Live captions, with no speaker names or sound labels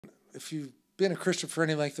if you've been a Christian for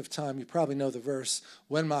any length of time, you probably know the verse,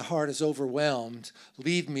 when my heart is overwhelmed,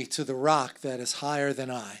 lead me to the rock that is higher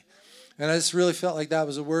than I. And I just really felt like that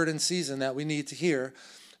was a word in season that we need to hear,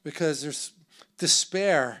 because there's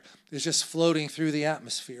despair is just floating through the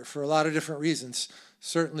atmosphere for a lot of different reasons.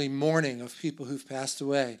 Certainly mourning of people who've passed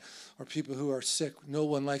away or people who are sick. No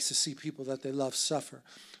one likes to see people that they love suffer.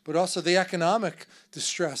 But also the economic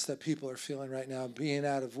distress that people are feeling right now, being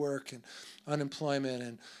out of work and unemployment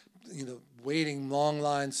and waiting long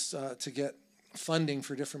lines to get funding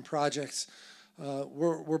for different projects.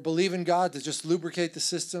 We're believing God to just lubricate the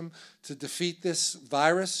system to defeat this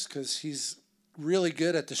virus, because he's really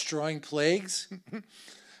good at destroying plagues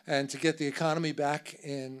and to get the economy back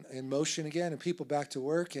in motion again and people back to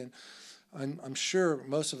work. And I'm sure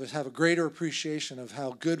most of us have a greater appreciation of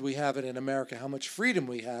how good we have it in America, how much freedom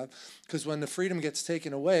we have, because when the freedom gets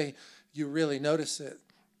taken away, you really notice it,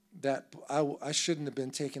 that I shouldn't have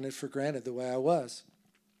been taking it for granted the way I was.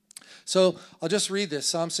 So I'll just read this,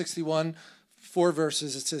 Psalm 61, 4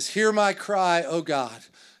 verses. It says, hear my cry, O God.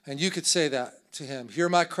 And you could say that to him. Hear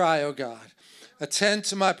my cry, O God. Attend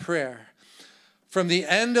to my prayer. From the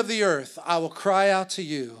end of the earth, I will cry out to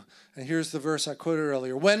you. And here's the verse I quoted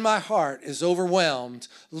earlier. When my heart is overwhelmed,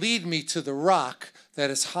 lead me to the rock that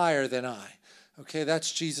is higher than I. Okay,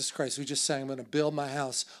 that's Jesus Christ. We just sang, I'm going to build my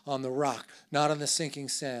house on the rock, not on the sinking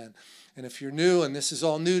sand. And if you're new and this is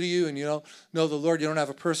all new to you and you don't know the Lord, you don't have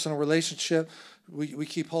a personal relationship, we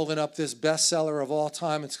keep holding up this bestseller of all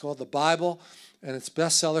time. It's called the Bible. And it's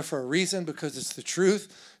bestseller for a reason, because it's the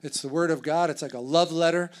truth. It's the Word of God. It's like a love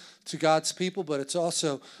letter to God's people, but it's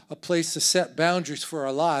also a place to set boundaries for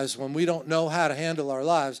our lives. When we don't know how to handle our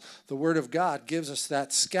lives, the Word of God gives us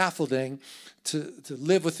that scaffolding to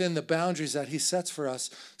live within the boundaries that he sets for us,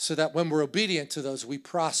 so that when we're obedient to those, we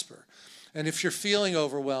prosper. And if you're feeling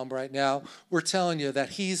overwhelmed right now, we're telling you that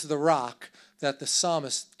he's the rock that the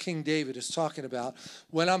psalmist, King David, is talking about.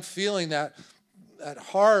 When I'm feeling that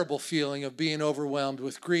horrible feeling of being overwhelmed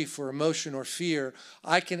with grief or emotion or fear,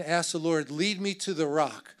 I can ask the Lord, lead me to the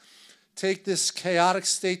rock. Take this chaotic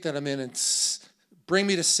state that I'm in and bring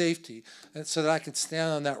me to safety, and so that I can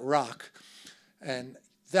stand on that rock. And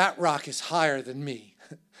that rock is higher than me.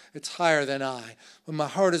 It's higher than I. When my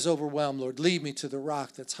heart is overwhelmed, Lord, lead me to the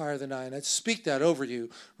rock that's higher than I. And I speak that over you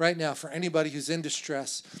right now for anybody who's in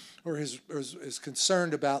distress or is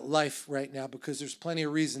concerned about life right now, because there's plenty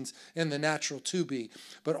of reasons in the natural to be.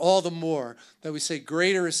 But all the more that we say,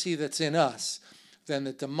 greater is he that's in us than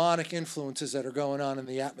the demonic influences that are going on in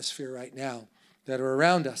the atmosphere right now that are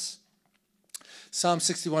around us. Psalm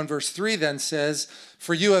 61 verse 3 then says,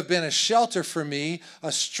 for you have been a shelter for me,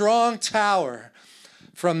 a strong tower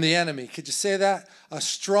from the enemy. Could you say that? A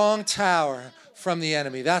strong tower from the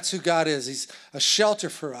enemy. That's who God is. He's a shelter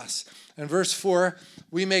for us. And verse 4,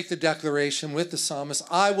 we make the declaration with the psalmist,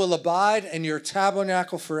 I will abide in your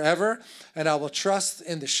tabernacle forever, and I will trust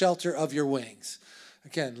in the shelter of your wings.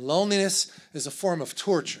 Again, loneliness is a form of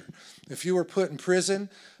torture. If you were put in prison,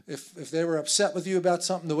 if they were upset with you about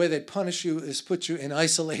something, the way they'd punish you is put you in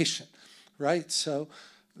isolation, right? So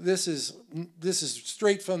this is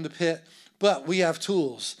straight from the pit. But we have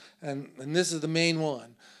tools, and this is the main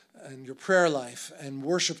one, and your prayer life and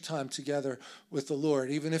worship time together with the Lord.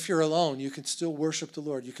 Even if you're alone, you can still worship the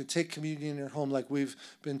Lord. You can take communion in your home, like we've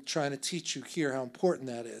been trying to teach you here how important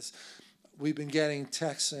that is. We've been getting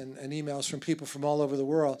texts and emails from people from all over the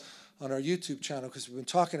world on our YouTube channel, because we've been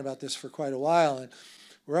talking about this for quite a while, and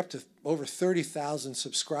we're up to over 30,000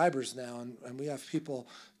 subscribers now, and we have people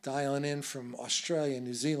dialing in from Australia,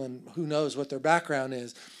 New Zealand, who knows what their background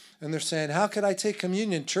is. And they're saying, how could I take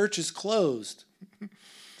communion? Church is closed. And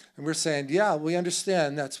we're saying, yeah, we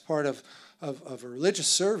understand that's part of a religious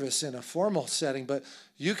service in a formal setting, but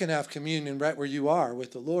you can have communion right where you are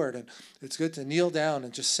with the Lord. And it's good to kneel down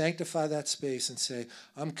and just sanctify that space and say,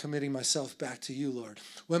 I'm committing myself back to you, Lord.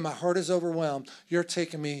 When my heart is overwhelmed, you're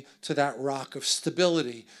taking me to that rock of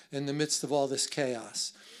stability in the midst of all this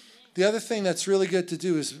chaos. The other thing that's really good to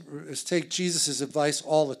do is take Jesus' advice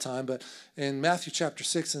all the time. But in Matthew chapter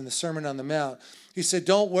 6, in the Sermon on the Mount, he said,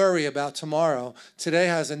 don't worry about tomorrow. Today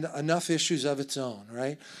has enough issues of its own,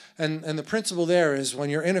 right? And the principle there is, when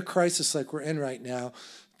you're in a crisis like we're in right now,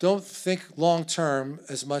 don't think long term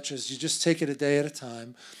as much as you just take it a day at a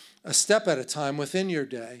time, a step at a time within your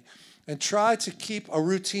day, and try to keep a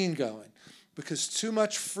routine going. Because too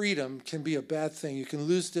much freedom can be a bad thing. You can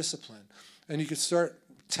lose discipline, and you can start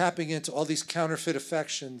tapping into all these counterfeit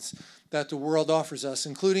affections that the world offers us,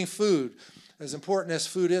 including food. As important as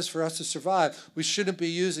food is for us to survive, we shouldn't be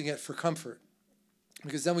using it for comfort,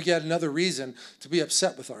 because then we get another reason to be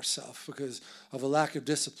upset with ourselves because of a lack of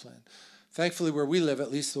discipline. Thankfully, where we live,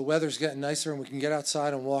 at least, the weather's getting nicer and we can get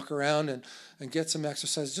outside and walk around and get some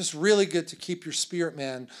exercise. It's just really good to keep your spirit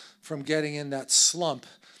man from getting in that slump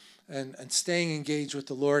and staying engaged with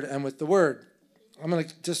the Lord and with the Word. I'm going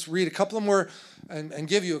to just read a couple more and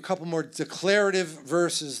give you a couple more declarative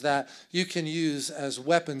verses that you can use as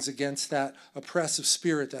weapons against that oppressive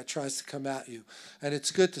spirit that tries to come at you. And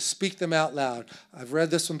it's good to speak them out loud. I've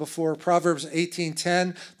read this one before. Proverbs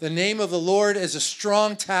 18:10. The name of the Lord is a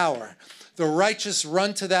strong tower. The righteous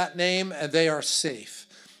run to that name and they are safe.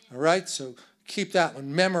 All right? So keep that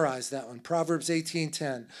one. Memorize that one. Proverbs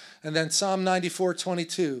 18:10. And then Psalm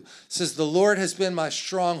 94:22 says, the Lord has been my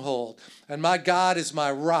stronghold, and my God is my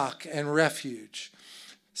rock and refuge.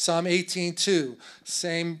 Psalm 18:2,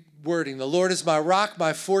 same wording. The Lord is my rock,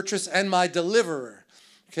 my fortress, and my deliverer.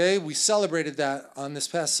 Okay, we celebrated that on this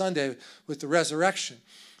past Sunday with the resurrection,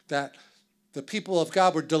 that the people of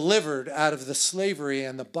God were delivered out of the slavery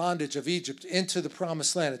and the bondage of Egypt into the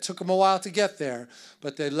promised land. It took them a while to get there,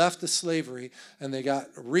 but they left the slavery and they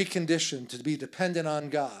got reconditioned to be dependent on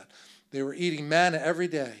God. They were eating manna every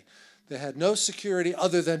day. They had no security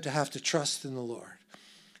other than to have to trust in the Lord.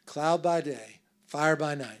 Cloud by day, fire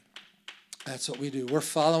by night. That's what we do. We're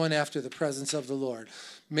following after the presence of the Lord.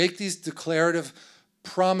 Make these declarative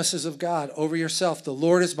promises of God over yourself. The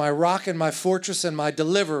Lord is my rock and my fortress and my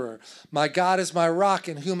deliverer. My God is my rock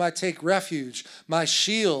in whom I take refuge, my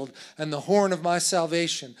shield and the horn of my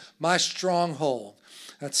salvation, my stronghold.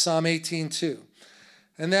 That's Psalm 18:2.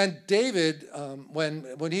 And then David,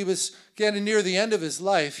 when he was getting near the end of his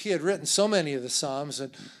life, he had written so many of the Psalms.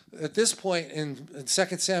 And at this point in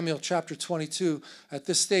 2 Samuel chapter 22, at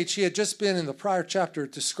this stage, he had just been in the prior chapter.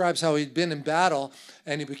 It describes how he'd been in battle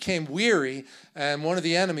and he became weary and one of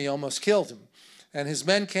the enemy almost killed him. And his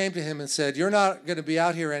men came to him and said, you're not going to be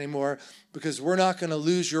out here anymore because we're not going to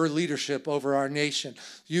lose your leadership over our nation.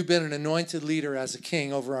 You've been an anointed leader as a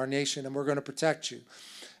king over our nation and we're going to protect you.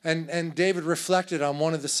 And David reflected on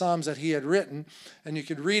one of the Psalms that he had written, and you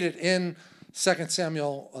could read it in 2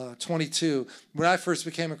 Samuel 22. When I first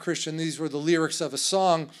became a Christian, these were the lyrics of a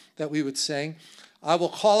song that we would sing. I will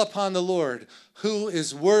call upon the Lord, who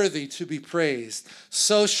is worthy to be praised.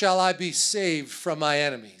 So shall I be saved from my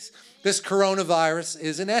enemies. This coronavirus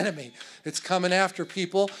is an enemy. It's coming after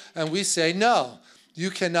people, and we say, no. You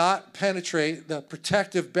cannot penetrate the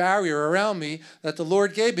protective barrier around me that the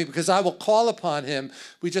Lord gave me because I will call upon him.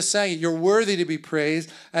 We just sang it, you're worthy to be praised,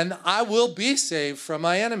 and I will be saved from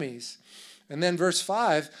my enemies. And then verse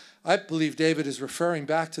 5, I believe David is referring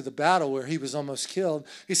back to the battle where he was almost killed.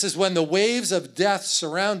 He says, when the waves of death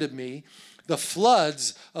surrounded me, the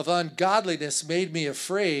floods of ungodliness made me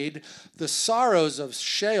afraid. The sorrows of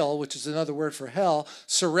Sheol, which is another word for hell,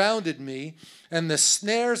 surrounded me, and the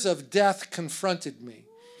snares of death confronted me.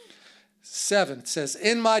 7 says,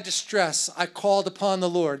 in my distress, I called upon the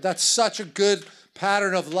Lord. That's such a good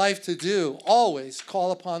pattern of life to do. Always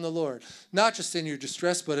call upon the Lord. Not just in your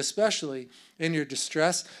distress, but especially in your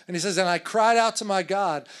distress. And he says, and I cried out to my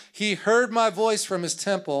God. He heard my voice from his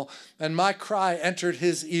temple, and my cry entered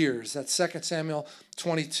his ears. That's 2 Samuel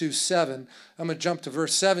 22:7. I'm going to jump to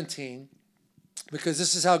verse 17 because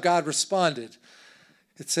this is how God responded.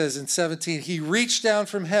 It says in 17, he reached down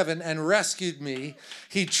from heaven and rescued me.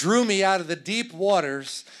 He drew me out of the deep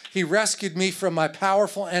waters. He rescued me from my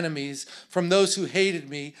powerful enemies, from those who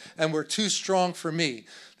hated me and were too strong for me.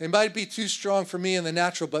 They might be too strong for me in the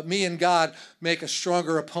natural, but me and God make a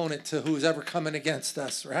stronger opponent to who's ever coming against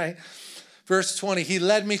us, right? Verse 20, he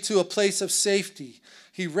led me to a place of safety.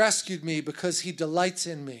 He rescued me because he delights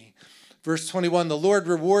in me. Verse 21, the Lord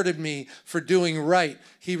rewarded me for doing right.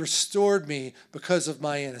 He restored me because of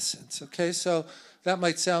my innocence. Okay, so that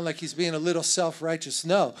might sound like he's being a little self-righteous.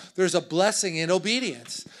 No, there's a blessing in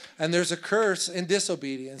obedience, and there's a curse in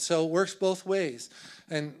disobedience. So it works both ways.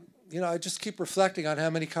 And, I just keep reflecting on how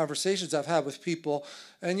many conversations I've had with people,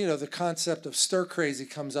 and, the concept of stir crazy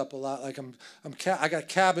comes up a lot. Like I got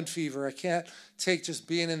cabin fever. I can't take just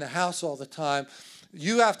being in the house all the time.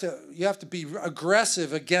 You have to be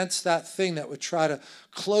aggressive against that thing that would try to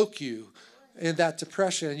cloak you in that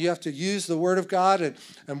depression. And you have to use the word of God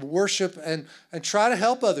and worship and try to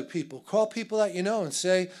help other people. Call people that you know and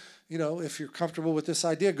say, if you're comfortable with this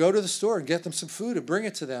idea, go to the store and get them some food and bring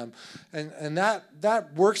it to them. And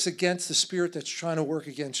that works against the spirit that's trying to work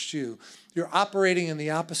against you. You're operating in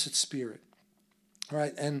the opposite spirit. All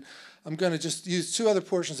right, and I'm going to just use two other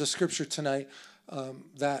portions of Scripture tonight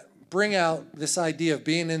that bring out this idea of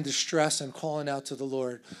being in distress and calling out to the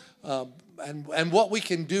Lord, and what we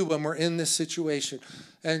can do when we're in this situation.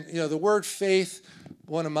 And, the word faith,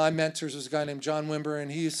 one of my mentors was a guy named John Wimber, and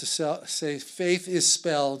he used to say faith is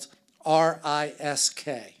spelled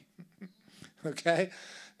R-I-S-K. okay?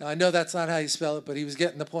 Now, I know that's not how you spell it, but he was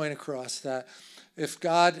getting the point across that if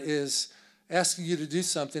God is asking you to do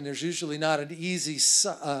something, there's usually not an easy,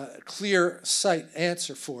 clear sight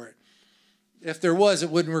answer for it. If there was, it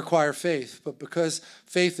wouldn't require faith. But because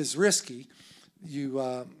faith is risky, you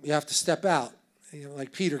have to step out,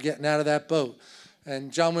 like Peter getting out of that boat.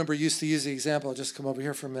 And John Wimber used to use the example. I'll just come over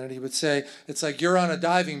here for a minute. He would say, it's like you're on a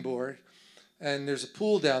diving board, and there's a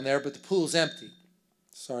pool down there, but the pool's empty.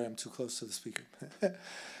 Sorry, I'm too close to the speaker.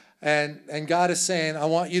 and God is saying, I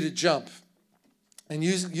want you to jump. And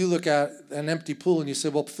you look at an empty pool, and you say,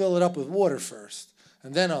 well, fill it up with water first,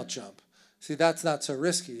 and then I'll jump. See, that's not so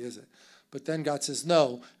risky, is it? But then God says,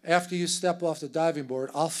 no, after you step off the diving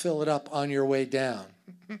board, I'll fill it up on your way down.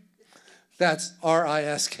 That's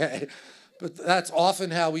R-I-S-K. But that's often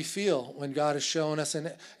how we feel when God is showing us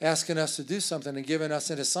and asking us to do something and giving us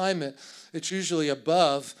an assignment. It's usually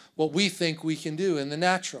above what we think we can do in the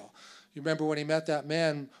natural. You remember when he met that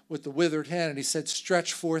man with the withered hand and he said,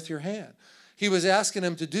 stretch forth your hand. He was asking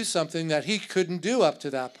him to do something that he couldn't do up to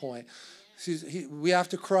that point. We have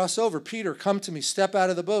to cross over. Peter, come to me. Step out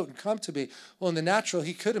of the boat and come to me. Well, in the natural,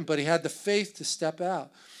 he couldn't, but he had the faith to step out.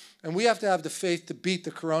 And we have to have the faith to beat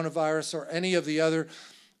the coronavirus or any of the other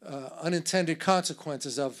unintended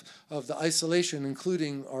consequences of the isolation,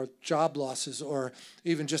 including our job losses, or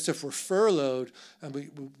even just if we're furloughed and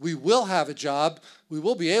we will have a job, we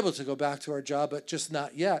will be able to go back to our job, but just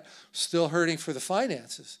not yet. Still hurting for the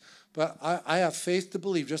finances. But I have faith to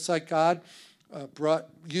believe, just like God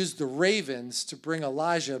used the ravens to bring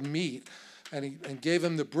Elijah meat and gave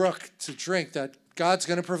him the brook to drink, that God's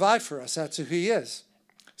going to provide for us. That's who he is.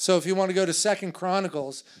 So if you want to go to 2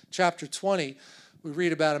 Chronicles chapter 20, we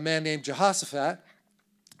read about a man named Jehoshaphat.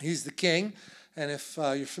 He's the king. And if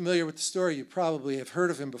you're familiar with the story, you probably have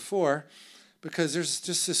heard of him before, because there's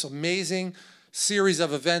just this amazing series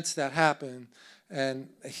of events that happen. And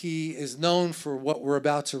he is known for what we're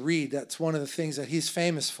about to read. That's one of the things that he's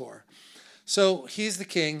famous for. So he's the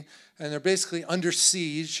king, and they're basically under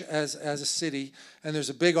siege as a city, and there's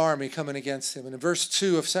a big army coming against him. And in verse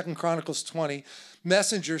 2 of 2 Chronicles 20,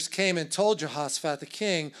 messengers came and told Jehoshaphat the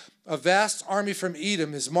king, a vast army from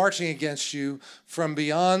Edom is marching against you from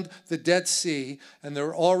beyond the Dead Sea, and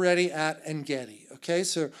they're already at En-Gedi. Okay,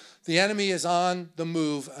 so the enemy is on the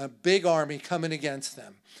move, a big army coming against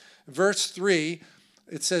them. Verse 3,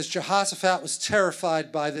 it says, Jehoshaphat was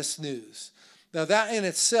terrified by this news. Now that in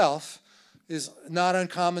itself is not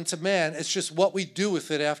uncommon to man. It's just what we do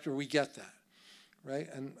with it after we get that, right?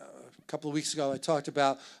 And a couple of weeks ago, I talked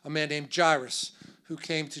about a man named Jairus who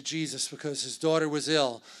came to Jesus because his daughter was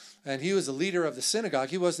ill. And he was a leader of the synagogue.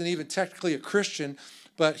 He wasn't even technically a Christian,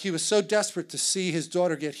 but he was so desperate to see his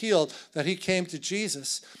daughter get healed that he came to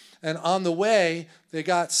Jesus. And on the way, they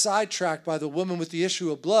got sidetracked by the woman with the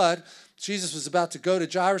issue of blood. Jesus was about to go to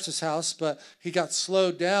Jairus' house, but he got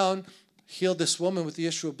slowed down, healed this woman with the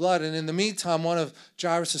issue of blood. And in the meantime, one of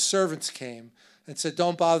Jairus' servants came and said,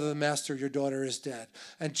 don't bother the master, your daughter is dead.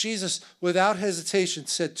 And Jesus, without hesitation,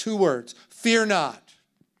 said 2 words, fear not.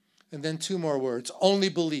 And then 2 more words, only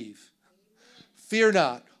believe. Fear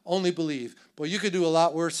not, only believe. Boy, you could do a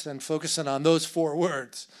lot worse than focusing on those 4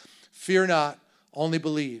 words. Fear not, only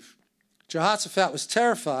believe. Jehoshaphat was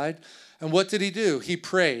terrified, and what did he do? He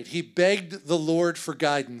prayed. He begged the Lord for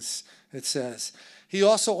guidance, it says. He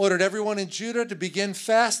also ordered everyone in Judah to begin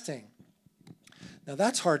fasting. Now,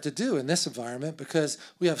 that's hard to do in this environment because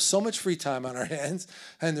we have so much free time on our hands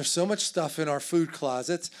and there's so much stuff in our food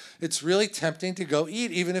closets. It's really tempting to go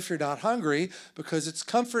eat, even if you're not hungry, because it's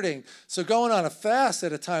comforting. So going on a fast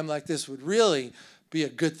at a time like this would really be a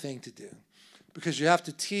good thing to do, because you have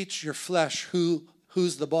to teach your flesh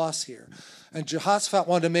who's the boss here. And Jehoshaphat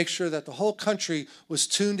wanted to make sure that the whole country was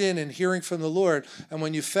tuned in and hearing from the Lord. And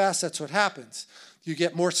when you fast, that's what happens. You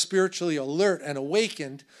get more spiritually alert and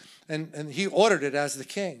awakened. And he ordered it as the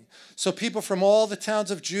king. So people from all the towns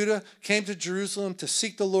of Judah came to Jerusalem to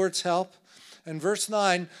seek the Lord's help. And verse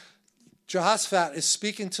 9, Jehoshaphat is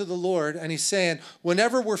speaking to the Lord, and he's saying,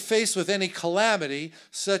 whenever we're faced with any calamity,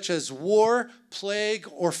 such as war, plague,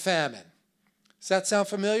 or famine. Does that sound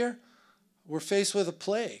familiar? We're faced with a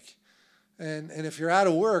plague. And if you're out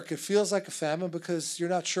of work, it feels like a famine because you're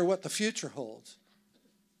not sure what the future holds.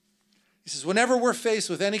 He says, whenever we're faced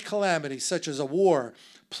with any calamity, such as a war,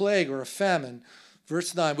 plague, or a famine,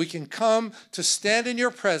 verse 9, we can come to stand in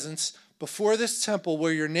your presence before this temple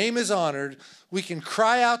where your name is honored. We can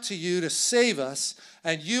cry out to you to save us,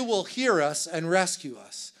 and you will hear us and rescue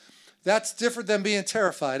us. That's different than being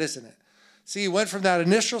terrified, isn't it? See, he went from that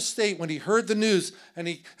initial state when he heard the news and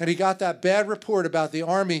he got that bad report about the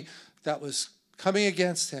army that was coming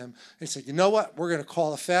against him. And he said, you know what? We're going to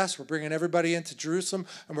call a fast. We're bringing everybody into Jerusalem,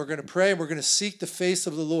 and we're going to pray, and we're going to seek the face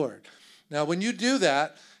of the Lord. Now, when you do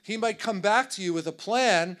that, he might come back to you with a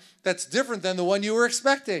plan that's different than the one you were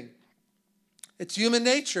expecting. It's human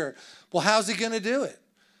nature. Well, how's he going to do it?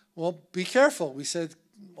 Well, be careful. We said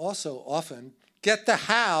also often, get the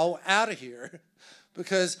how out of here,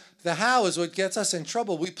 because the how is what gets us in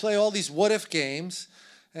trouble. We play all these what-if games,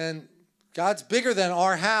 and God's bigger than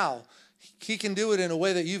our how. He can do it in a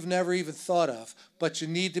way that you've never even thought of, but you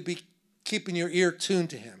need to be keeping your ear tuned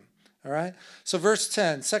to him, all right? So verse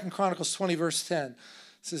 10, 2 Chronicles 20, verse 10,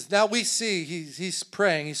 says, now we see, he's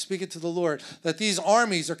praying, he's speaking to the Lord, that these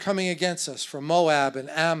armies are coming against us from Moab and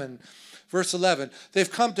Ammon. Verse 11, they've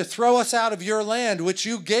come to throw us out of your land, which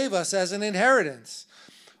you gave us as an inheritance.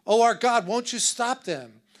 Oh, our God, won't you stop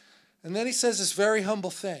them? And then he says this very humble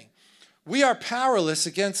thing. We are powerless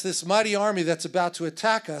against this mighty army that's about to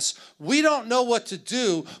attack us. We don't know what to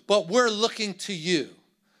do, but we're looking to you.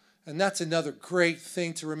 And that's another great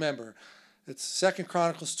thing to remember. It's 2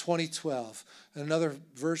 Chronicles 20:12. Another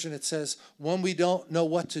version, it says, when we don't know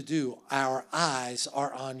what to do, our eyes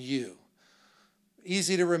are on you.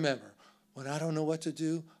 Easy to remember. When I don't know what to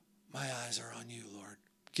do, my eyes are on you, Lord.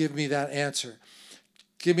 Give me that answer.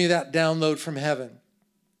 Give me that download from heaven.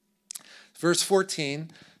 Verse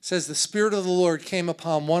 14 says, the Spirit of the Lord came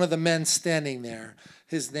upon one of the men standing there.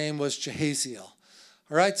 His name was Jehoshaphat.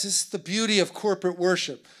 All right, this is the beauty of corporate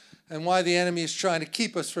worship and why the enemy is trying to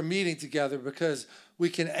keep us from meeting together, because we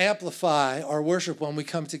can amplify our worship when we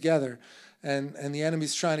come together, and the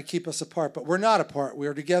enemy's trying to keep us apart. But we're not apart.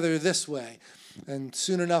 We're together this way. And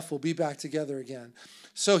soon enough, we'll be back together again.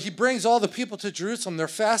 So he brings all the people to Jerusalem. They're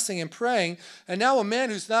fasting and praying. And now a man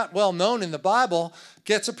who's not well known in the Bible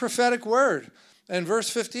gets a prophetic word. And verse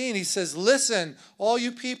 15, he says, listen, all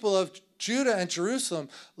you people of Judah and Jerusalem,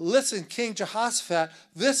 listen, King Jehoshaphat,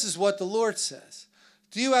 this is what the Lord says.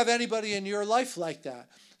 Do you have anybody in your life like that?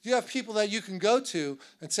 Do you have people that you can go to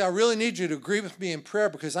and say, I really need you to agree with me in prayer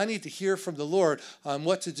because I need to hear from the Lord on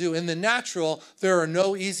what to do? In the natural, there are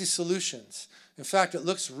no easy solutions. In fact, it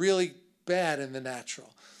looks really bad in the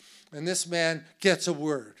natural. And this man gets a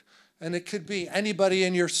word. And it could be anybody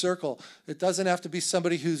in your circle. It doesn't have to be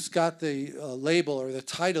somebody who's got the label or the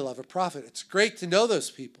title of a prophet. It's great to know those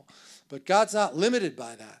people. But God's not limited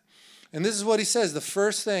by that. And this is what he says. The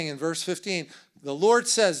first thing in verse 15, the Lord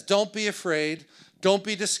says, don't be afraid. Don't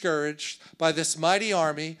be discouraged by this mighty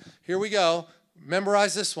army. Here we go.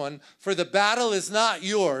 Memorize this one. For the battle is not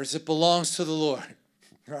yours. It belongs to the Lord.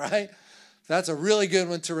 All right? That's a really good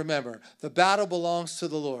one to remember. The battle belongs to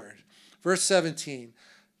the Lord. Verse 17.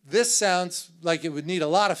 This sounds like it would need a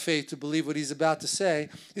lot of faith to believe what he's about to say.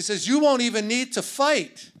 He says, you won't even need to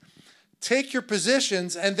fight. Take your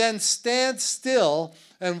positions and then stand still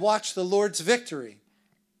and watch the Lord's victory.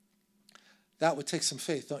 That would take some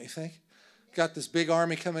faith, don't you think? Got this big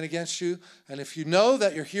army coming against you, and if you know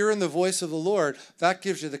that you're hearing the voice of the Lord, that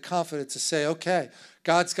gives you the confidence to say, okay,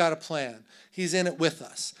 God's got a plan. He's in it with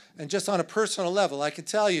us. And just on a personal level, I can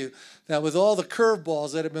tell you that with all the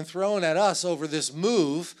curveballs that have been thrown at us over this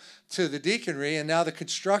move to the deaconry, and now the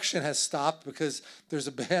construction has stopped because there's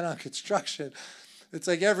a ban on construction, it's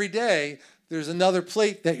like every day there's another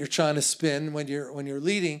plate that you're trying to spin when you're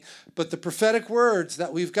leading. But the prophetic words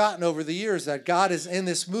that we've gotten over the years that God is in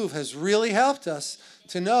this move has really helped us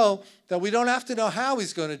to know that we don't have to know how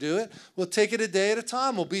he's going to do it. We'll take it a day at a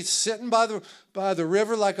time. We'll be sitting by the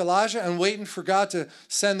river like Elijah and waiting for God to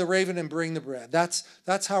send the raven and bring the bread.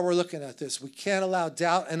 That's how we're looking at this. We can't allow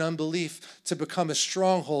doubt and unbelief to become a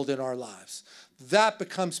stronghold in our lives. That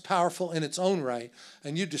becomes powerful in its own right,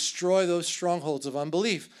 and you destroy those strongholds of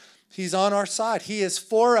unbelief. He's on our side. He is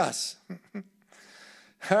for us.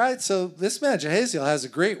 All right, so this man, Jehoshaphat, has a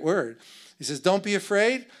great word. He says, don't be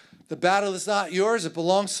afraid. The battle is not yours. It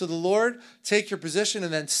belongs to the Lord. Take your position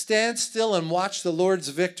and then stand still and watch the Lord's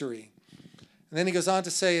victory. And then he goes on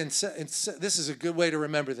to say, and this is a good way to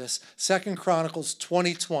remember this, 2 Chronicles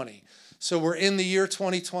 20:20. So we're in the year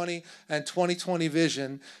 2020, and 2020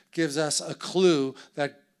 vision gives us a clue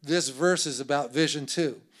that this verse is about vision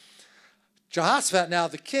too. Jehoshaphat, now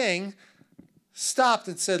the king, stopped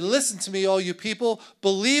and said, listen to me, all you people.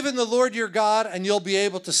 Believe in the Lord your God, and you'll be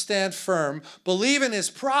able to stand firm. Believe in his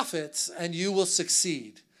prophets, and you will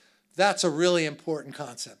succeed. That's a really important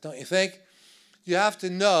concept, don't you think? You have to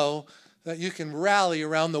know that you can rally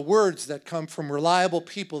around the words that come from reliable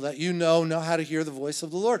people that you know how to hear the voice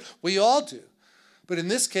of the Lord. We all do. But in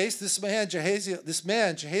this case, this man,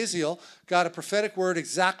 Jehoshaphat, got a prophetic word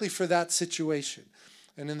exactly for that situation.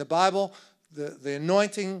 And in the Bible, the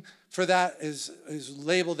anointing for that is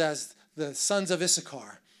labeled as the sons of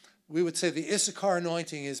Issachar, we would say the Issachar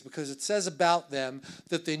anointing is because it says about them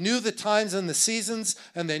that they knew the times and the seasons,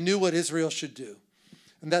 and they knew what Israel should do.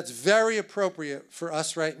 And that's very appropriate for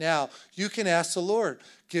us right now. You can ask the Lord,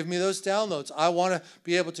 give me those downloads. I want to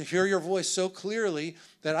be able to hear your voice so clearly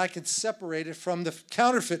that I can separate it from the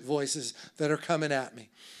counterfeit voices that are coming at me.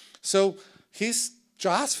 So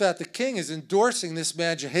Jehoshaphat, the king, is endorsing this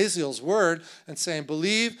man Jehaziel's word and saying,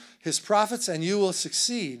 believe his prophets and you will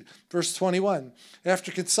succeed. Verse 21,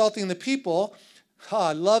 after consulting the people,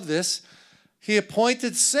 I love this, he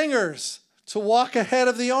appointed singers to walk ahead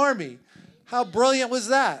of the army. How brilliant was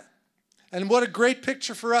that? And what a great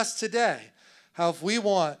picture for us today. How if we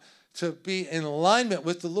want to be in alignment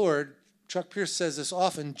with the Lord, Chuck Pierce says this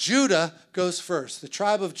often, Judah goes first. The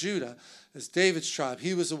tribe of Judah is David's tribe.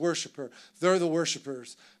 He was a worshiper. They're the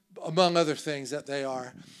worshipers, among other things that they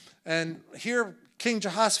are. And here King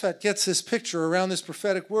Jehoshaphat gets this picture around this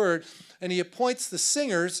prophetic word, and he appoints the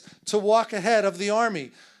singers to walk ahead of the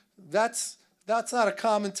army. That's not a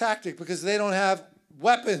common tactic because they don't have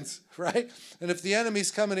weapons, right? And if the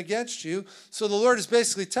enemy's coming against you, so the Lord is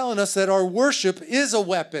basically telling us that our worship is a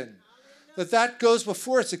weapon, that goes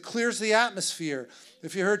before us. It clears the atmosphere.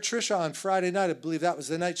 If you heard Trisha on Friday night, I believe that was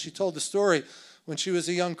the night she told the story when she was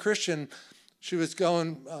a young Christian. She was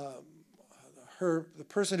going, the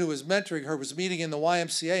person who was mentoring her was meeting in the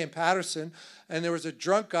YMCA in Patterson, and there was a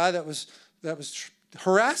drunk guy that was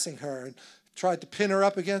harassing her and tried to pin her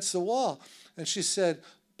up against the wall. And she said,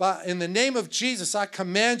 but in the name of Jesus, I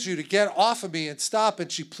command you to get off of me and stop.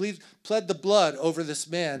 And she pled the blood over this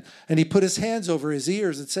man. And he put his hands over his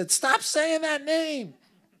ears and said, stop saying that name.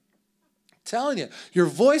 I'm telling you, your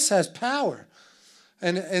voice has power.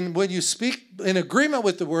 And when you speak in agreement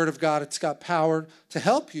with the word of God, it's got power to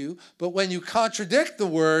help you. But when you contradict the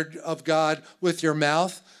word of God with your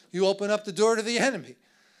mouth, you open up the door to the enemy.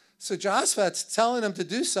 So Jehoshaphat's telling them to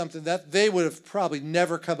do something that they would have probably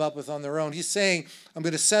never come up with on their own. He's saying, I'm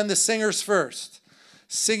going to send the singers first,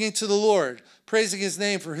 singing to the Lord, praising his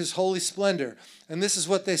name for his holy splendor. And this is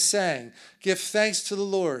what they sang. Give thanks to the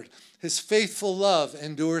Lord. His faithful love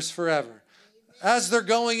endures forever. As they're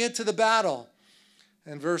going into the battle.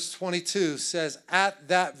 And verse 22 says, at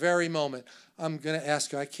that very moment. I'm going to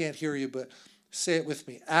ask you, I can't hear you, but say it with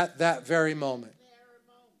me. At that very moment.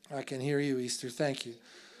 I can hear you, Easter. Thank you.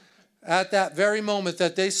 At that very moment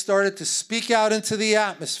that they started to speak out into the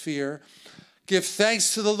atmosphere, give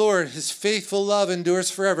thanks to the Lord, his faithful love endures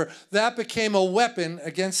forever. That became a weapon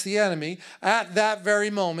against the enemy. At that very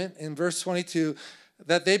moment, in verse 22,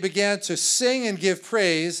 that they began to sing and give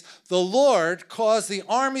praise, the Lord caused the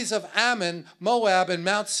armies of Ammon, Moab, and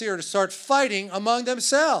Mount Seir to start fighting among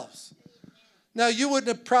themselves. Now, you wouldn't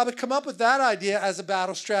have probably come up with that idea as a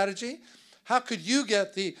battle strategy. How could you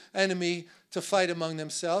get the enemy to fight among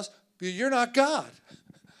themselves? You're not God.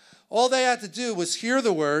 All they had to do was hear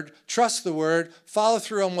the word, trust the word, follow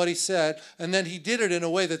through on what he said, and then he did it in a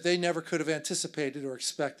way that they never could have anticipated or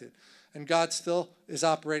expected. And God still is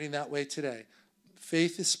operating that way today.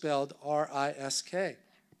 Faith is spelled R-I-S-K.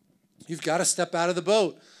 You've got to step out of the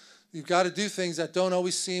boat. You've got to do things that don't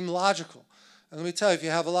always seem logical. And let me tell you, if you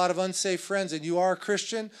have a lot of unsafe friends and you are a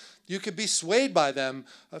Christian, you could be swayed by them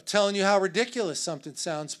of telling you how ridiculous something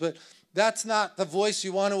sounds, but that's not the voice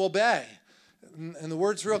you want to obey. And the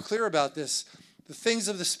word's real clear about this. The things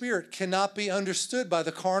of the Spirit cannot be understood by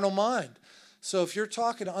the carnal mind. So if you're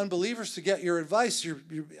talking to unbelievers to get your advice, you're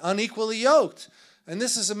unequally yoked. And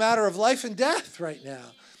this is a matter of life and death right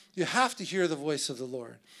now. You have to hear the voice of the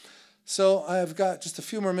Lord. So I've got just a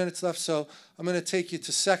few more minutes left, so I'm going to take you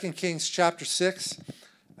to 2 Kings chapter 6.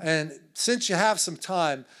 And since you have some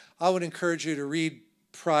time, I would encourage you to read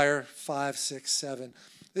prior 5, 6, 7.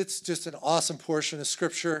 It's just an awesome portion of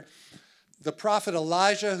Scripture. The prophet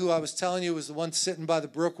Elijah, who I was telling you was the one sitting by the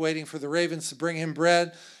brook waiting for the ravens to bring him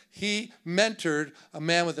bread, he mentored a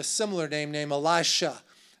man with a similar name named Elisha.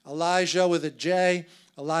 Elijah with a J,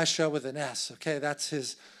 Elisha with an S. Okay, that's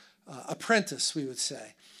his apprentice, we would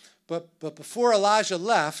say. But before Elijah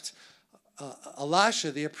left, Elisha,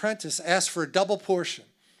 the apprentice, asked for a double portion.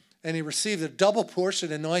 And he received a double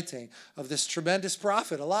portion anointing of this tremendous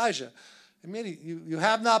prophet, Elijah. I mean, you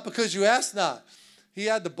have not because you ask not. He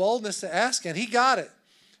had the boldness to ask, and he got it.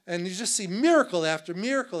 And you just see miracle after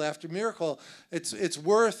miracle after miracle. It's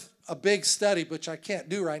worth a big study, which I can't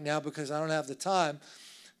do right now because I don't have the time.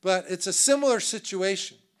 But it's a similar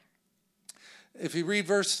situation. If you read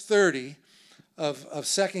verse 30 of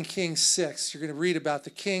 2 Kings 6, you're going to read about the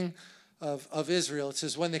king of Israel. It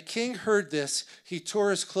says, when the king heard this, he tore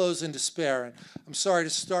his clothes in despair. And I'm sorry to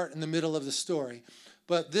start in the middle of the story.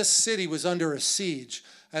 But this city was under a siege,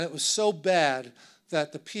 and it was so bad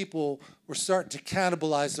that the people were starting to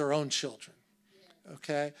cannibalize their own children.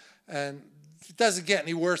 Okay? And it doesn't get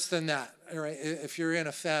any worse than that. Right? If you're in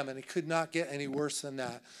a famine, it could not get any worse than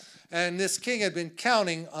that. And this king had been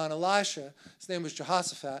counting on Elisha. His name was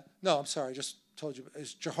Jehoshaphat. No, I'm sorry, I just told you.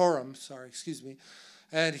 It's Jehoram, sorry, excuse me.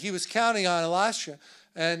 And he was counting on Elisha.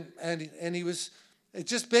 And he was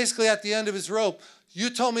just basically at the end of his rope. You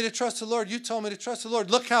told me to trust the Lord. You told me to trust the Lord.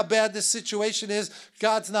 Look how bad this situation is.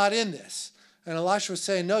 God's not in this. And Elisha was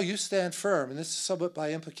saying, no, you stand firm. And this is somewhat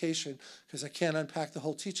by implication because I can't unpack the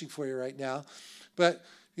whole teaching for you right now. But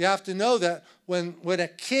you have to know that when a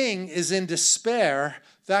king is in despair,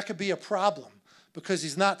 that could be a problem because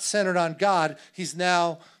he's not centered on God. He's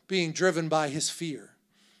now being driven by his fear.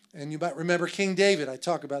 And you might remember King David. I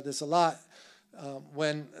talk about this a lot.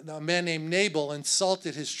 When a man named Nabal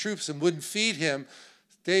insulted his troops and wouldn't feed him,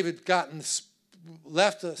 David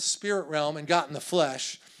left the spirit realm and got in the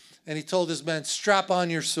flesh. And he told his men, strap on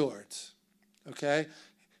your swords. Okay?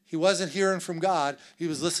 He wasn't hearing from God. He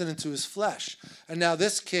was listening to his flesh. And now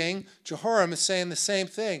this king, Jehoram, is saying the same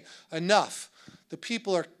thing. Enough. The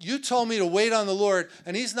people are, you told me to wait on the Lord,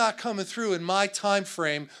 and he's not coming through in my time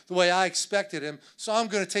frame the way I expected him. So I'm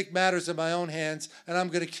going to take matters in my own hands, and I'm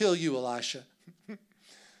going to kill you, Elisha.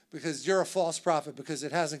 Because you're a false prophet, because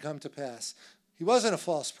it hasn't come to pass. He wasn't a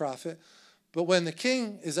false prophet, but when the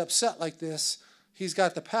king is upset like this, he's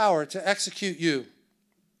got the power to execute you.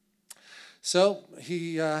 So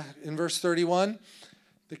he, in verse 31,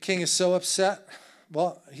 the king is so upset.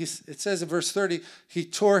 Well, it says in verse 30, he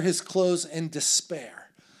tore his clothes in despair.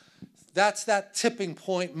 That's that tipping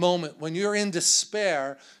point moment. When you're in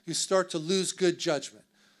despair, you start to lose good judgment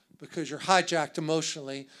because you're hijacked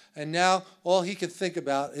emotionally. And now all he can think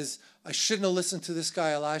about is, I shouldn't have listened to this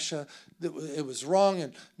guy, Elisha. It was wrong,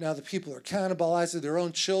 and now the people are cannibalizing their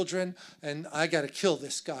own children, and I got to kill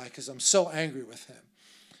this guy because I'm so angry with him.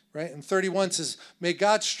 Right? And 31 says, may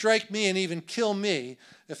God strike me and even kill me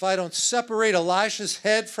if I don't separate Elisha's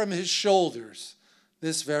head from his shoulders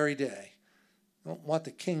this very day. I don't want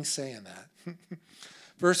the king saying that.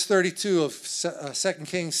 Verse 32 of 2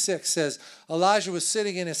 Kings 6 says, Elijah was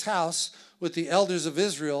sitting in his house with the elders of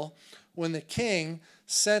Israel when the king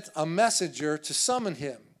sent a messenger to summon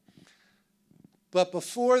him. But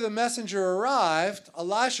before the messenger arrived,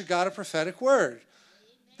 Elisha got a prophetic word.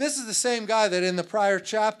 This is the same guy that in the prior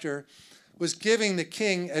chapter was giving the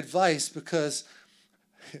king advice because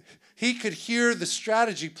he could hear the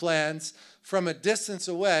strategy plans from a distance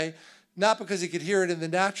away, not because he could hear it in the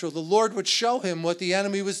natural. The Lord would show him what the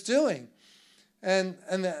enemy was doing. And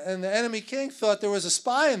the enemy king thought there was a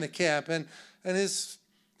spy in the camp. And his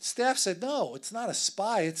staff said, no, it's not a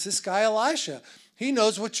spy. It's this guy Elisha. He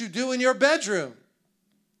knows what you do in your bedroom.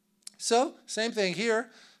 So, same thing here.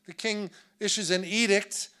 The king issues an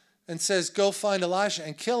edict and says, go find Elisha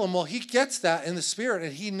and kill him. Well, he gets that in the spirit,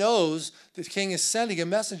 and he knows the king is sending a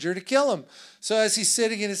messenger to kill him. So as he's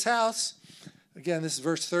sitting in his house, again, this is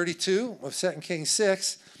verse 32 of 2 Kings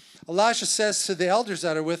 6, Elisha says to the elders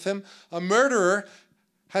that are with him, a murderer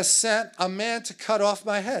has sent a man to cut off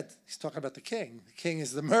my head. He's talking about the king. The king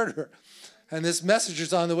is the murderer. And this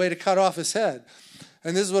messenger's on the way to cut off his head.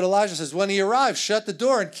 And this is what Elijah says, when he arrives, shut the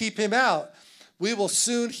door and keep him out. We will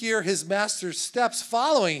soon hear his master's steps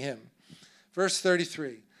following him. Verse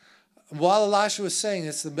 33. While Elisha was saying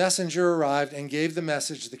this, the messenger arrived and gave the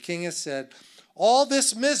message. The king has said, all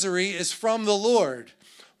this misery is from the Lord.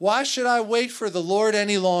 Why should I wait for the Lord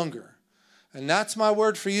any longer? And that's my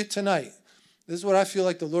word for you tonight. This is what I feel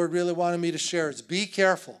like the Lord really wanted me to share. Is be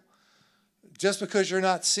careful. Just because you're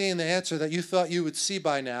not seeing the answer that you thought you would see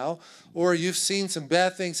by now, or you've seen some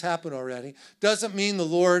bad things happen already, doesn't mean the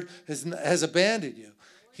Lord has abandoned you.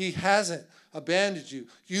 He hasn't abandoned you.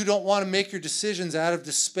 You don't want to make your decisions out of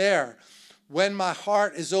despair. When my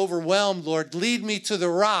heart is overwhelmed, Lord, lead me to the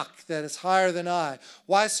rock that is higher than I.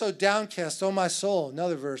 Why so downcast, O my soul?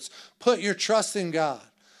 Another verse. Put your trust in God.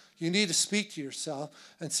 You need to speak to yourself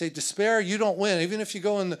and say, despair, you don't win. Even if you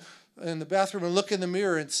go in the bathroom and look in the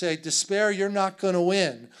mirror and say, despair, you're not going to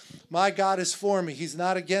win. My God is for me. He's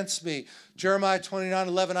not against me. Jeremiah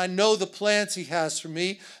 29:11, I know the plans he has for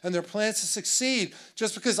me, and they're plans to succeed.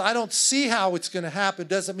 Just because I don't see how it's going to happen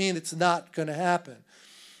doesn't mean it's not going to happen.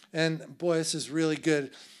 And boy, this is really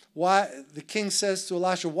good. Why the king says to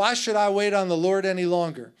Elisha, why should I wait on the Lord any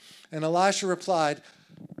longer? And Elisha replied,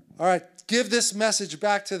 all right, give this message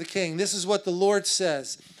back to the king. This is what the Lord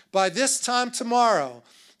says. By this time tomorrow,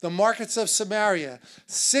 the markets of Samaria,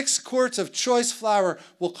 6 quarts of choice flour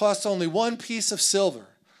will cost only 1 piece of silver.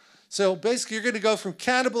 So basically, you're going to go from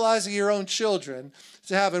cannibalizing your own children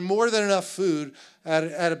to having more than enough food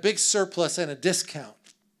at a big surplus and a discount.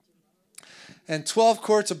 and 12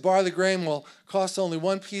 quarts of barley grain will cost only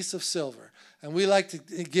 1 piece of silver. And we like to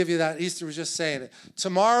give you that. Easter was just saying it.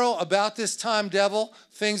 Tomorrow, about this time, devil,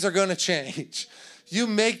 things are going to change. You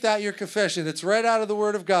make that your confession. It's right out of the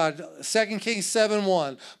Word of God. 2 Kings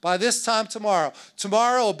 7:1. By this time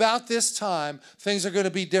tomorrow, about this time, things are going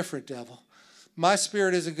to be different, devil. My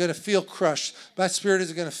spirit isn't going to feel crushed. My spirit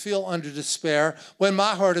isn't going to feel under despair. When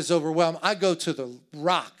my heart is overwhelmed, I go to the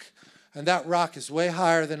rock. And that rock is way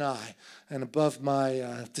higher than I and above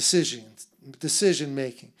my decision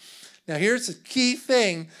making. Now, here's the key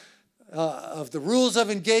thing of the rules of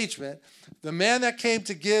engagement. The man that came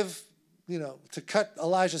to give, to cut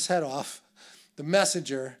Elijah's head off, the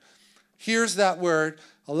messenger, here's that word.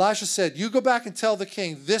 Elisha said, you go back and tell the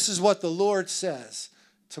king, this is what the Lord says.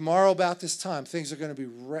 Tomorrow about this time, things are going to be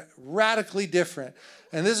radically different.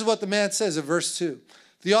 And this is what the man says in verse 2.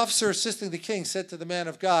 The officer assisting the king said to the man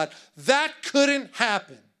of God, that couldn't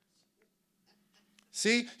happen.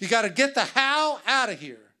 See, you got to get the how out of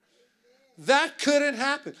here. That couldn't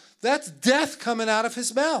happen. That's death coming out of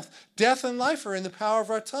his mouth. Death and life are in the power of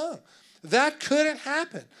our tongue. That couldn't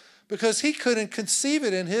happen because he couldn't conceive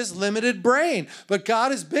it in his limited brain. But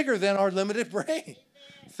God is bigger than our limited brain.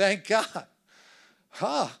 Thank God.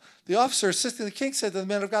 The officer assisting the king said to the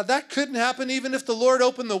man of God, that couldn't happen even if the Lord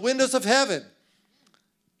opened the windows of heaven.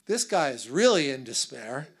 This guy is really in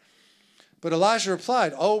despair. But Elijah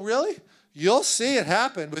replied, oh, really? You'll see it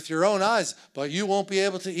happen with your own eyes, but you won't be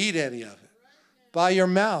able to eat any of it. By your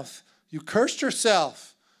mouth, you cursed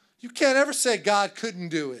yourself. You can't ever say God couldn't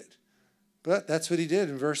do it. But that's what he did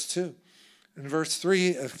in verse 2. In verse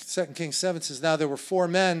 3 of 2 Kings 7 says, now there were 4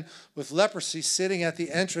 men with leprosy sitting at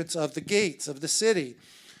the entrance of the gates of the city.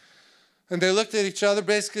 And they looked at each other,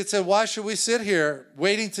 basically said, why should we sit here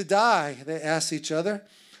waiting to die? They asked each other.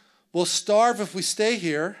 We'll starve if we stay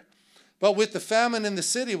here, but with the famine in the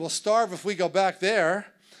city, we'll starve if we go back there.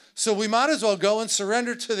 So we might as well go and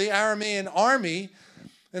surrender to the Aramean army.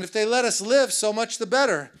 And if they let us live, so much the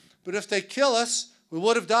better. But if they kill us, we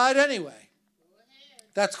would have died anyway.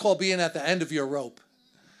 That's called being at the end of your rope.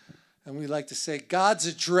 And we like to say God's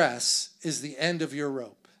address is the end of your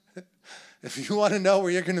rope. If you want to know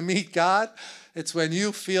where you're going to meet God, it's when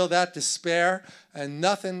you feel that despair and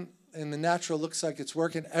nothing in the natural looks like it's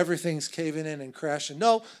working. Everything's caving in and crashing.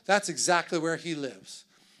 No, that's exactly where he lives.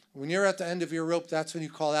 When you're at the end of your rope, that's when you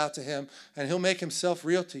call out to him, and he'll make himself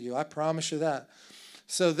real to you. I promise you that.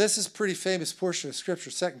 So this is a pretty famous portion of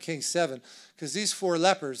Scripture, 2 Kings 7, because these 4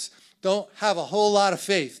 lepers don't have a whole lot of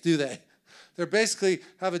faith, do they? They basically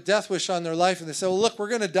have a death wish on their life, and they say, well, look, we're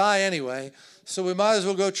going to die anyway, so we might as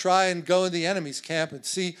well go try and go in the enemy's camp and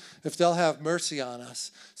see if they'll have mercy on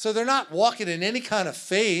us. So they're not walking in any kind of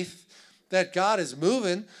faith that God is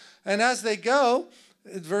moving. And as they go,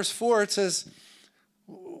 in verse 4, it says,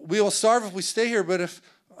 we will starve if we stay here, but if,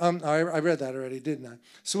 I read that already, didn't I?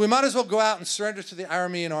 So we might as well go out and surrender to the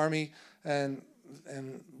Aramean army, and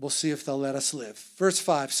we'll see if they'll let us live. Verse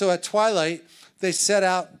 5, so at twilight, they set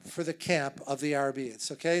out for the camp of the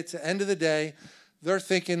Arabians. Okay, it's the end of the day. They're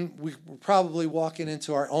thinking we're probably walking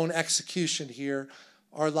into our own execution here.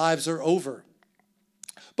 Our lives are over.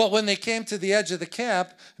 But when they came to the edge of the camp,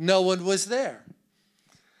 no one was there.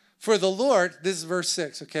 For the Lord, this is verse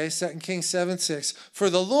 6, okay, 2 Kings 7:6.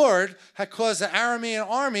 For the Lord had caused the Aramean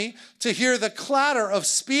army to hear the clatter of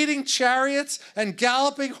speeding chariots and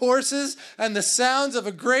galloping horses and the sounds of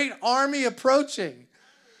a great army approaching.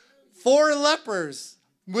 4 lepers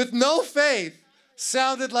with no faith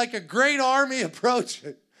sounded like a great army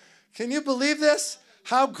approaching. Can you believe this?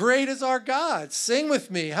 How great is our God? Sing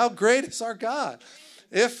with me. How great is our God?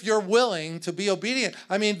 If you're willing to be obedient.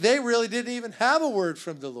 I mean, they really didn't even have a word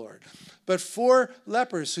from the Lord. But 4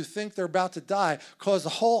 lepers who think they're about to die caused the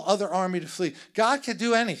whole other army to flee. God can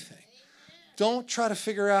do anything. Don't try to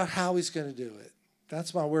figure out how he's going to do it.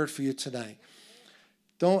 That's my word for you tonight.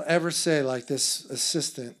 Don't ever say like this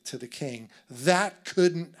assistant to the king, that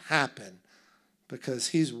couldn't happen, because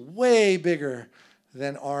he's way bigger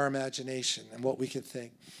than our imagination and what we can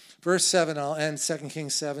think. Verse 7, I'll end 2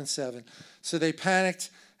 Kings 7:7. So they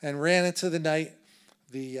panicked and ran into the night,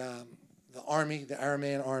 the army, the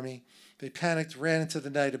Aramean army. They panicked, ran into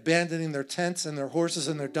the night, abandoning their tents and their horses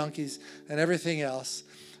and their donkeys and everything else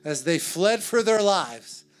as they fled for their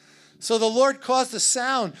lives. So the Lord caused a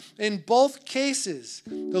sound in both cases.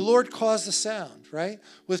 The Lord caused a sound, right?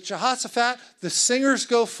 With Jehoshaphat, the singers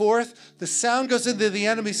go forth, the sound goes into the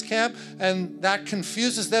enemy's camp, and that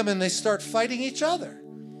confuses them, and they start fighting each other.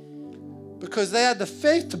 Because they had the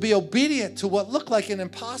faith to be obedient to what looked like an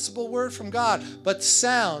impossible word from God. But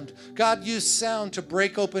sound, God used sound to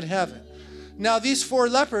break open heaven. Now these 4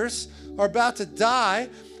 lepers are about to die,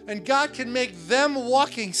 And God can make them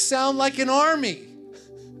walking sound like an army.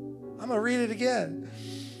 I'm going to read it again.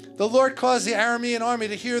 The Lord caused the Aramean army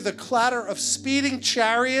to hear the clatter of speeding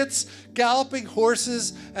chariots, galloping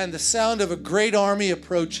horses, and the sound of a great army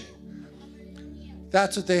approaching.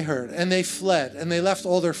 That's what they heard. And they fled, and they left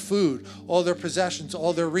all their food, all their possessions,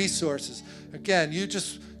 all their resources. Again, you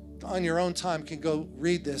just on your own time can go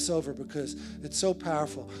read this over because it's so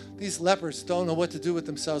powerful. These lepers don't know what to do with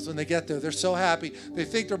themselves when they get there. They're so happy. They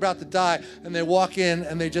think they're about to die, and they walk in,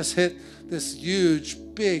 and they just hit this huge,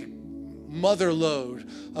 big mother load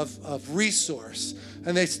of resource.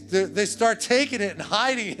 And they start taking it and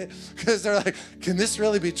hiding it because they're like, can this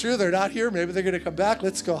really be true? They're not here. Maybe they're going to come back.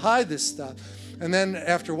 Let's go hide this stuff. And then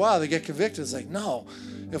after a while, they get convicted. It's like, no,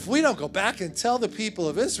 if we don't go back and tell the people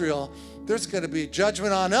of Israel, there's going to be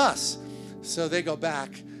judgment on us. So they go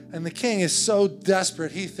back. And the king is so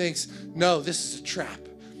desperate, he thinks, no, this is a trap.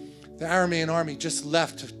 The Aramean army just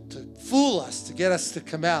left to fool us, to get us to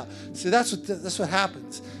come out. See, that's what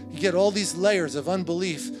happens. You get all these layers of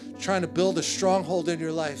unbelief trying to build a stronghold in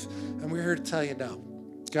your life. And we're here to tell you no.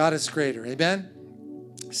 God is greater. Amen?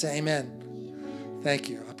 Say amen. Thank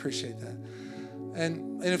you. I appreciate that.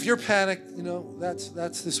 And if you're panicked,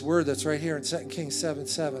 that's this word that's right here in 2 Kings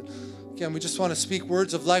 7:7. Again, we just want to speak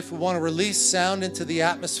words of life. We want to release sound into the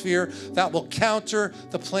atmosphere that will counter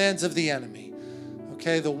the plans of the enemy.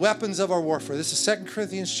 Okay, the weapons of our warfare. This is 2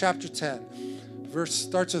 Corinthians chapter 10.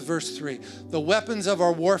 Starts with verse 3. The weapons of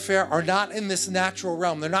our warfare are not in this natural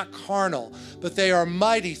realm. They're not carnal, but they are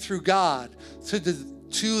mighty through God to the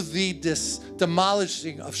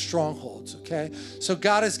demolishing of strongholds, okay? So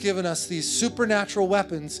God has given us these supernatural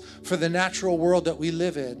weapons for the natural world that we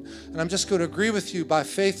live in. And I'm just going to agree with you by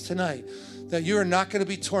faith tonight that you are not going to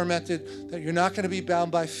be tormented, that you're not going to be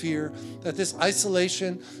bound by fear, that this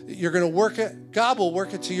isolation, you're going to work it, God will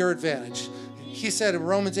work it to your advantage. He said in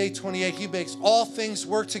Romans 8:28, he makes all things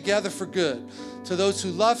work together for good to those who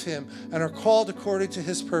love him and are called according to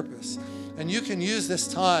his purpose. And you can use this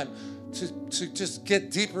time to just get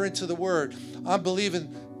deeper into the word. I'm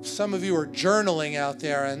believing some of you are journaling out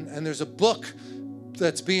there, and there's a book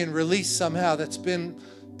that's being released somehow that's been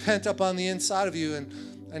pent up on the inside of you,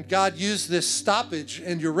 and God used this stoppage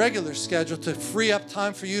in your regular schedule to free up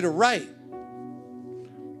time for you to write.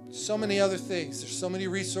 So many other things. There's so many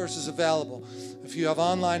resources available if you have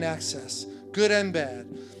online access, good and bad.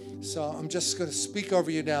 So I'm just going to speak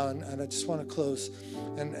over you now, and I just want to close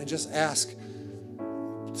and just ask,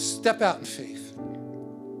 step out in faith.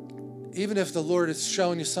 Even if the Lord is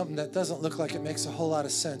showing you something that doesn't look like it makes a whole lot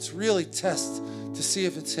of sense, really test to see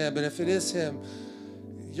if it's him. And if it is him,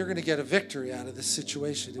 you're going to get a victory out of this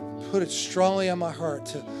situation. Put it strongly on my heart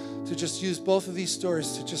to just use both of these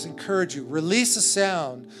stories to just encourage you. Release a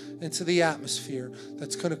sound into the atmosphere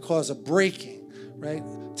that's going to cause a breaking, right?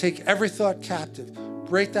 Take every thought captive.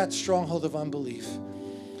 Break that stronghold of unbelief.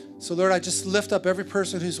 So, Lord, I just lift up every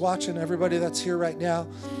person who's watching, everybody that's here right now.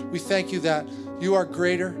 We thank you that you are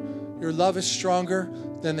greater. Your love is stronger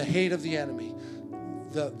than the hate of the enemy.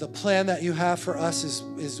 The plan that you have for us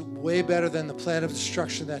is way better than the plan of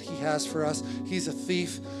destruction that he has for us. He's a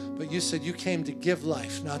thief, but you said you came to give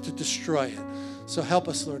life, not to destroy it. So help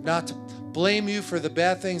us, Lord, not to blame you for the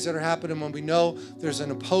bad things that are happening when we know there's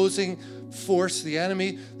an opposing force, the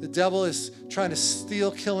enemy. The devil is trying to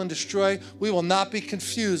steal, kill, and destroy. We will not be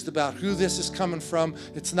confused about who this is coming from.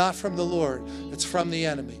 It's not from the Lord. It's from the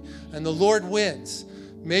enemy. And the Lord wins,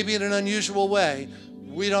 maybe in an unusual way.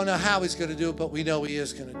 We don't know how he's going to do it, but we know he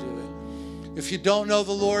is going to do it. If you don't know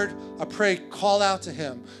the Lord, I pray, call out to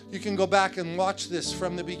him. You can go back and watch this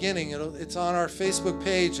from the beginning. It's on our Facebook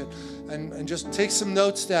page, and just take some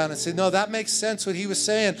notes down and say, no, that makes sense what he was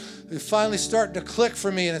saying. It's finally starting to click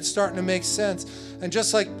for me, and it's starting to make sense. And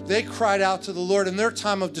just like they cried out to the Lord in their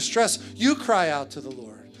time of distress, you cry out to the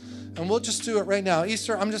Lord. And we'll just do it right now.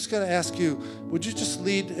 Easter, I'm just going to ask you, would you just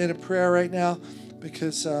lead in a prayer right now?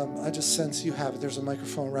 Because I just sense you have it. There's a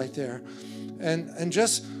microphone right there. And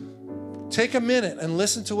just take a minute and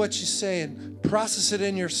listen to what she's saying. Process it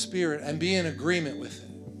in your spirit and be in agreement with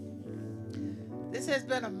it. This has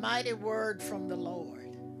been a mighty word from the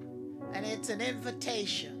Lord. And it's an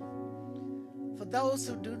invitation for those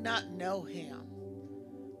who do not know him,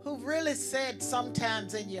 who really said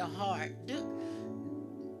sometimes in your heart,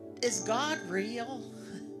 is God real?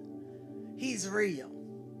 He's real.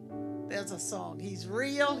 There's a song. He's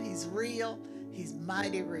real, he's real, he's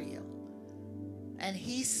mighty real. And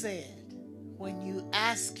he said, when you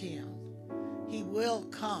ask him, he will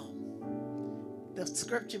come. The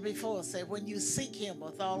scripture before said, when you seek him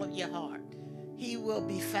with all of your heart, he will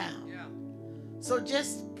be found. Yeah. So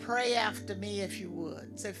just pray after me if you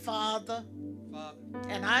would. Say, Father, Father.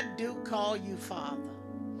 And I do call you Father.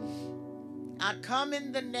 I come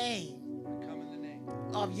in the name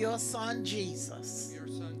of your Son Jesus. Your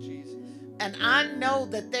Son Jesus. And I know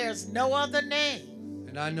that there's no other name.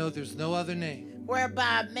 And I know there's no other name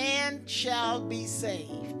whereby man shall be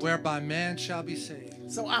saved. whereby man shall be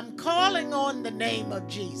saved. So I'm calling on the name of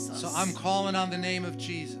Jesus. So I'm calling on the name of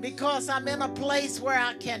Jesus. Because I'm in a place where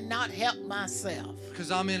I cannot help myself.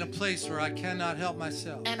 Because I'm in a place where I cannot help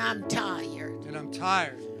myself. And I'm tired. And I'm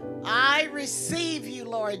tired. I receive you,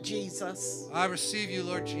 Lord Jesus. I receive you,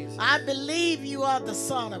 Lord Jesus. I believe you are the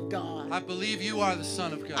Son of God. I believe you are the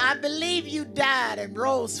Son of God. I believe you died and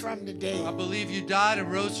rose from the dead. I believe you died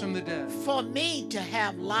and rose from the dead. For me to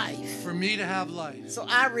have life. For me to have life. So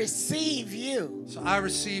I receive you. So I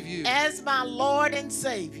receive you. As my Lord and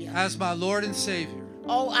Savior. As my Lord and Savior.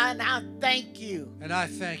 Oh, and I thank you. And I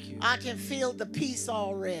thank you. I can feel the peace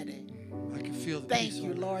already. I can feel the Thank peace you,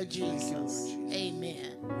 already. Lord Jesus. Thank you, Lord Jesus.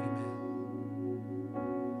 Amen. Amen.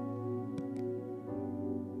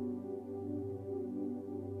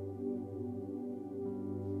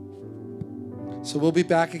 So we'll be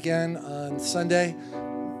back again on Sunday.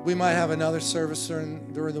 We might have another service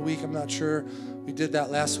during the week. I'm not sure. We did that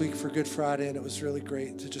last week for Good Friday, and it was really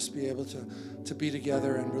great to just be able to be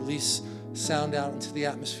together and release sound out into the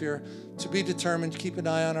atmosphere. To be determined, keep an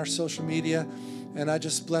eye on our social media. And I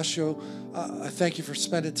just bless you. I thank you for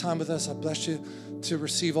spending time with us. I bless you to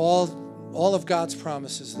receive all of God's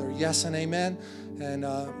promises. They're yes and amen. And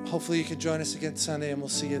hopefully you can join us again Sunday, and we'll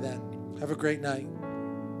see you then. Have a great night.